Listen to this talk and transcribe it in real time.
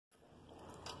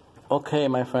Okay,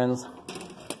 my friends,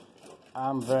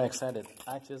 I'm very excited.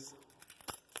 I just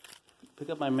pick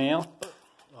up my mail.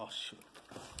 Oh shoot!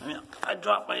 I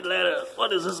dropped my letter.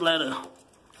 What is this letter?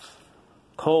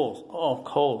 Coal. Oh,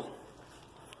 coal.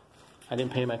 I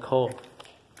didn't pay my coal.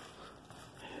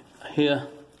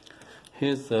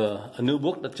 Here's a new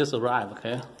book that just arrived.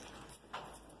 Okay,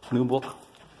 new book.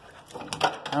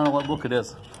 I don't know what book it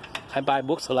is. I buy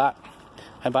books a lot.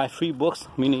 I buy free books,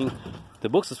 meaning the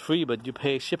books is free, but you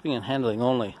pay shipping and handling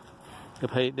only. You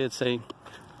pay, they'd say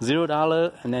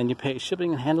 $0, and then you pay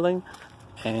shipping and handling.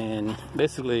 And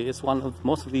basically, it's one of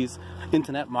most of these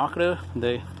internet marketers.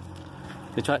 They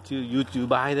try to you to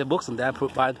buy their books and they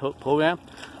buy the program.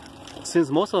 Since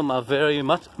most of them are very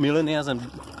much millionaires and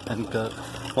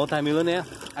multi-millionaires,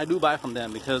 I do buy from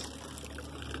them because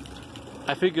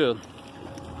I figure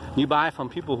you buy from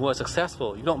people who are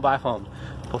successful. You don't buy from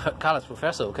college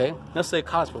professor, okay? Let's say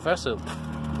college professor.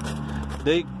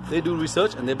 They do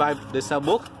research and they sell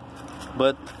books,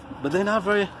 but they're not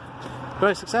very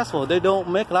successful. They don't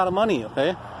make a lot of money,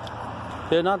 okay?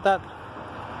 They're not that.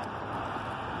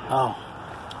 Oh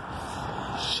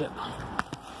shit!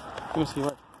 Let me see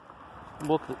what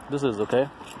book this is, okay?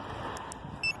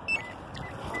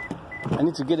 I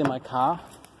need to get in my car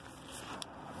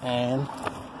and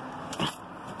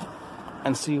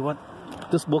see what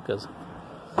this book is.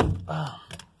 I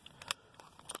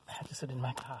have to sit in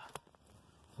my car.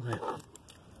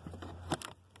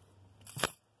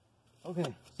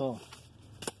 Okay, so,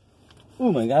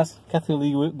 oh my gosh, Kathy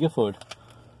Lee Gifford.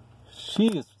 She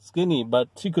is skinny, but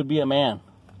she could be a man.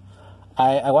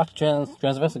 I watched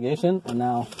Transvestigation, and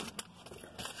now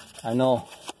I know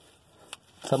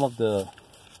some of the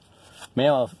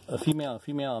male, female,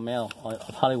 or male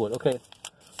of Hollywood. Okay,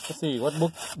 let's see what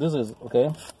book this is.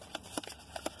 Okay,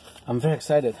 I'm very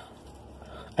excited.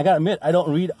 I gotta admit, I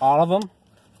don't read all of them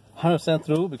 100%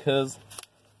 through because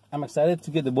I'm excited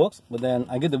to get the books, but then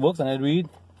I get the books and I read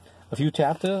a few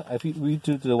chapters. I read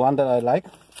to the one that I like,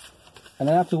 and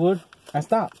then afterward I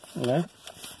stop. Okay,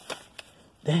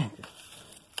 dang,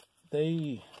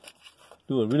 they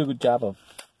do a really good job of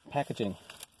packaging.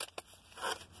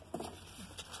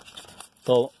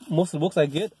 So most of the books I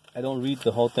get, I don't read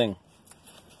the whole thing.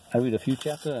 I read a few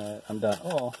chapters and I'm done.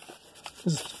 Oh,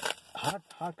 this is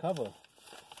hardcover.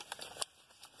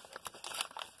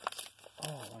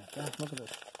 Oh my gosh, look at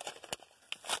this.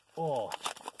 Oh,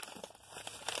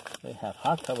 they have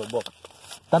hardcover book.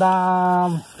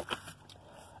 Ta-da!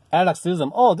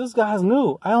 Alexism. Oh, this guy is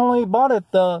new. I only bought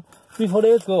it 3-4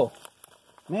 days ago.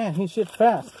 Man, he shipped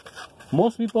fast.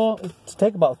 Most people, it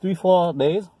take about 3-4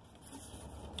 days.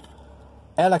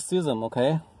 Alexism,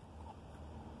 okay?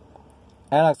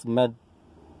 Alex Medosian,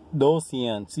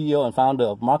 CEO and founder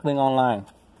of Marketing Online.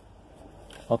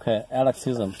 Okay,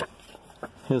 Alexism.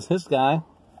 Here's his guy.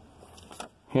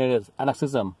 Here it is,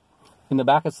 Alexism. In the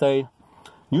back it say,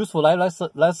 useful life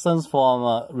lessons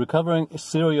from recovering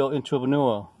serial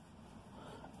entrepreneur.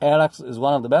 Alex is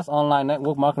one of the best online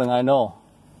network marketing I know.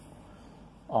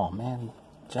 Oh man,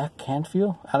 Jack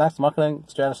Canfield? Alex marketing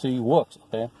strategy works,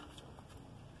 okay?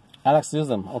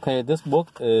 Alexism. Okay, this book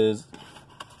is,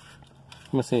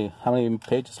 let me see, how many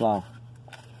pages long?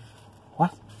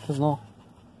 What? There's no.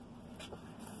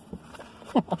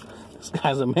 This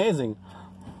guy's amazing.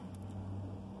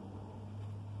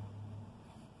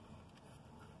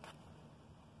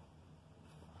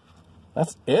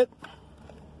 That's it?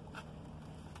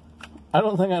 I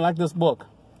don't think I like this book.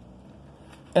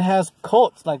 It has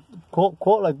quotes like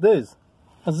quote like this.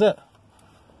 That's it.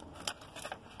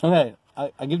 Okay,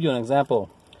 I give you an example.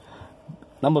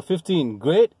 Number 15.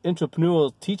 Great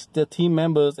entrepreneurs teach their team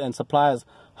members and suppliers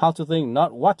how to think,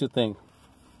 not what to think.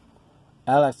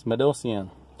 Alex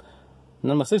Medosian.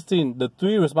 Number 16. The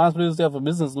 3 responsibilities of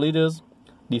business leaders: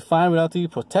 define reality,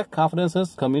 protect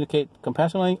confidences, communicate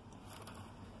compassionately.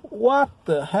 What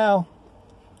the hell?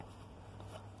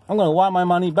 I'm gonna want my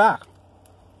money back.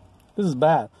 This is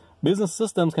bad. Business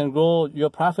systems can grow your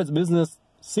profits. Business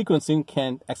sequencing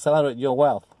can accelerate your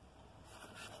wealth.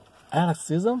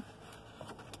 Alexism?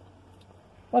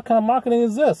 What kind of marketing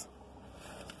is this?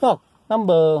 Look,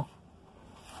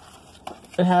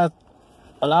 it has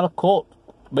a lot of quote.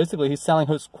 Basically, he's selling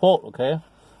his quote, okay?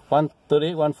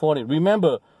 138, 140.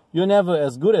 Remember, you're never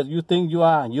as good as you think you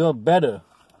are. You're better.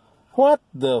 What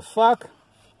the fuck?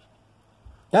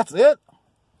 That's it?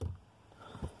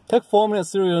 Take 4 minutes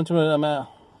serial entrepreneur.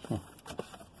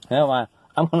 Never mind.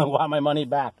 I'm gonna want my money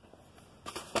back.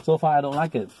 So far, I don't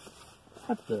like it.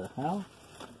 What the hell?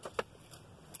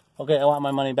 Okay, I want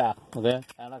my money back. Okay,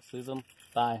 Alexism.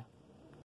 Bye.